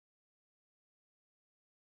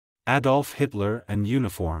Adolf Hitler and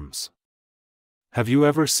uniforms. Have you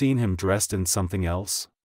ever seen him dressed in something else?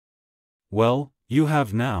 Well, you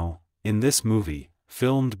have now, in this movie,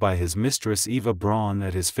 filmed by his mistress Eva Braun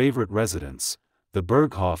at his favorite residence, the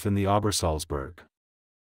Berghof in the Obersalzberg.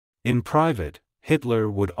 In private, Hitler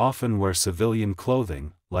would often wear civilian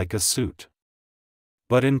clothing, like a suit.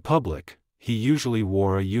 But in public, he usually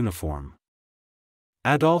wore a uniform.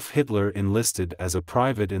 Adolf Hitler enlisted as a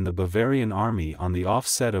private in the Bavarian Army on the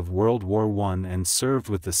offset of World War I and served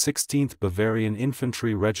with the 16th Bavarian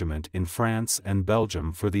Infantry Regiment in France and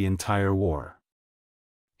Belgium for the entire war.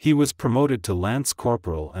 He was promoted to Lance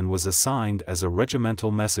Corporal and was assigned as a regimental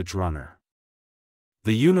message runner.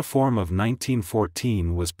 The uniform of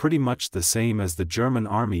 1914 was pretty much the same as the German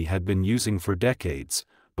army had been using for decades,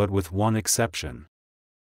 but with one exception.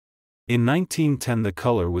 In 1910 the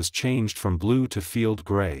color was changed from blue to field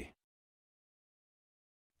gray.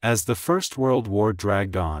 As the First World War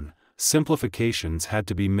dragged on, simplifications had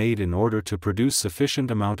to be made in order to produce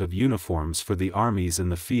sufficient amount of uniforms for the armies in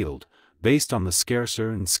the field, based on the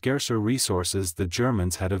scarcer resources the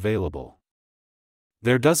Germans had available.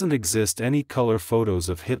 There doesn't exist any color photos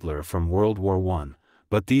of Hitler from World War I,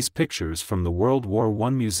 but these pictures from the World War I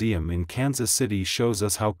Museum in Kansas City shows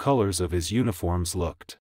us how colors of his uniforms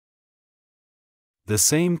looked. The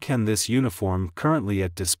same can this uniform currently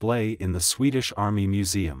at display in the Swedish Army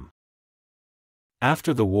Museum.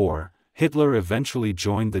 After the war, Hitler eventually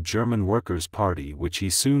joined the German Workers' Party, which he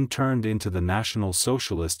soon turned into the National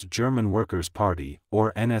Socialist German Workers' Party,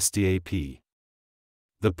 or NSDAP.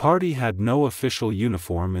 The party had no official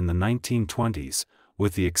uniform in the 1920s,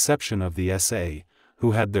 with the exception of the SA,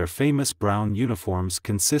 who had their famous brown uniforms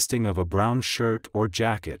consisting of a brown shirt or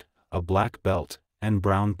jacket, a black belt, and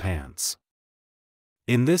brown pants.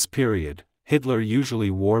 In this period, Hitler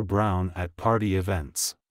usually wore brown at party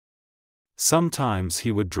events. Sometimes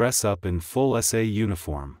he would dress up in full SA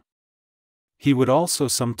uniform. He would also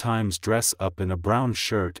sometimes dress up in a brown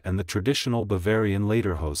shirt and the traditional Bavarian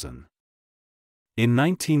lederhosen. In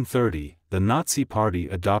 1930, the Nazi Party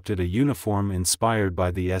adopted a uniform inspired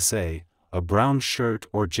by the SA, a brown shirt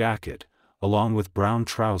or jacket, along with brown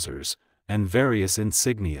trousers, and various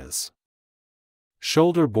insignias.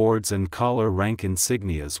 Shoulder boards and collar rank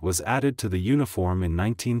insignias was added to the uniform in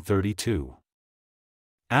 1932.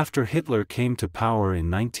 After Hitler came to power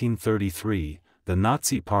in 1933, the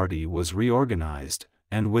Nazi Party was reorganized,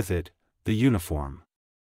 and with it, the uniform.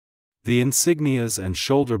 The insignias and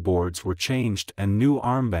shoulder boards were changed and new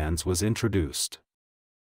armbands was introduced.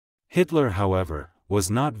 Hitler, however,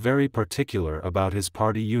 was not very particular about his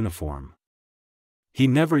party uniform. He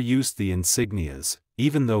never used the insignias,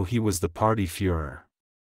 even though he was the party Führer.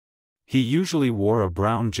 He usually wore a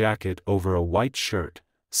brown jacket over a white shirt,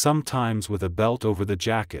 sometimes with a belt over the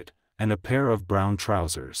jacket, and a pair of brown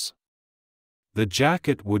trousers. The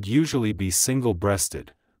jacket would usually be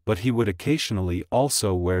single-breasted, but he would occasionally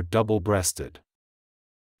also wear double-breasted.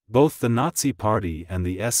 Both the Nazi Party and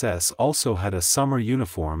the SS also had a summer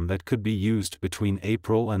uniform that could be used between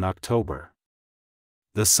April and October.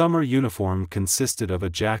 The summer uniform consisted of a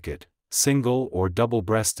jacket, single or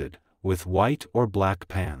double-breasted, with white or black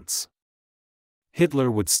pants.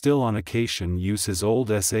 Hitler would still on occasion use his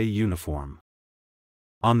old SA uniform.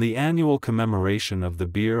 On the annual commemoration of the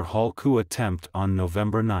Beer Hall coup attempt on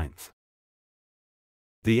November 9.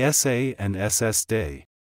 The SA and SS Day.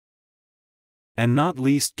 And not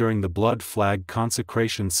least during the blood flag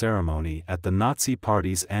consecration ceremony at the Nazi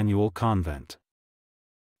Party's annual convent.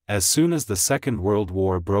 As soon as the Second World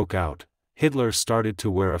War broke out, Hitler started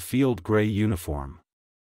to wear a field gray uniform.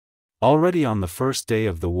 Already on the first day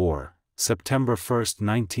of the war, September 1,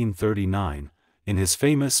 1939, in his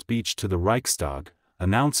famous speech to the Reichstag,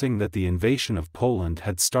 announcing that the invasion of Poland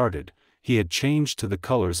had started, he had changed to the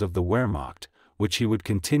colors of the Wehrmacht, which he would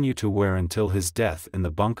continue to wear until his death in the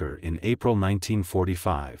bunker in April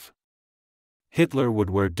 1945. Hitler would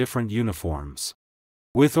wear different uniforms,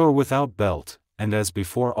 with or without belt, and as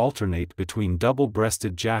before alternate between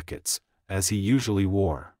double-breasted jackets, as he usually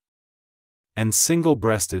wore, and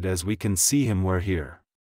single-breasted as we can see him wear here.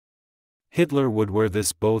 Hitler would wear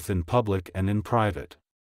this both in public and in private.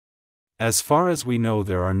 As far as we know,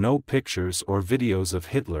 there are no pictures or videos of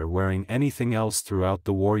Hitler wearing anything else throughout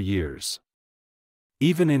the war years.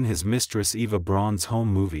 Even in his mistress Eva Braun's home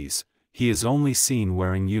movies, he is only seen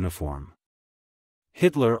wearing uniform.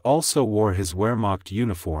 Hitler also wore his Wehrmacht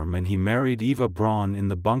uniform and he married Eva Braun in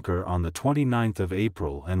the bunker on the 29th of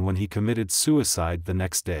April and when he committed suicide the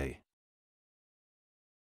next day.